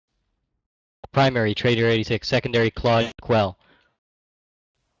Primary, Trader 86. Secondary, Claude Quell.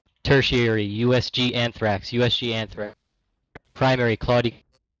 Tertiary, USG Anthrax. USG Anthrax. Primary, Claudie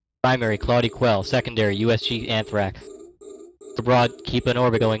Quell. Secondary, USG Anthrax. Abroad, keep an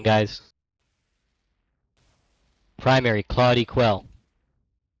orbit going, guys. Primary, Claudie Quell.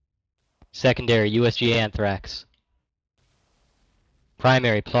 Secondary, USG Anthrax.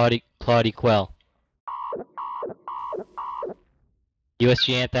 Primary, Claudie Quell.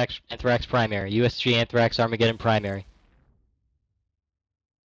 USG Anthrax primary. USG Anthrax Armageddon primary.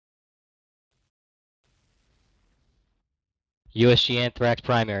 USG Anthrax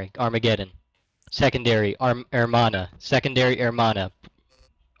primary. Armageddon. Secondary, Hermana. Secondary, Hermana.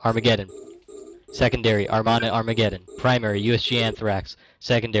 Armageddon. Secondary, Armana Armageddon. Primary, USG Anthrax.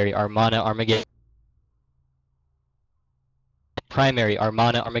 Secondary, Armana Armageddon. Primary,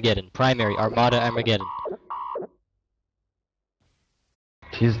 Armana Armageddon. Primary, Armada Armageddon.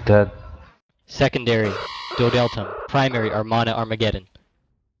 He's dead. Secondary, Dodeltum. Primary, Armada Armageddon.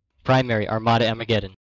 Primary, Armada Armageddon.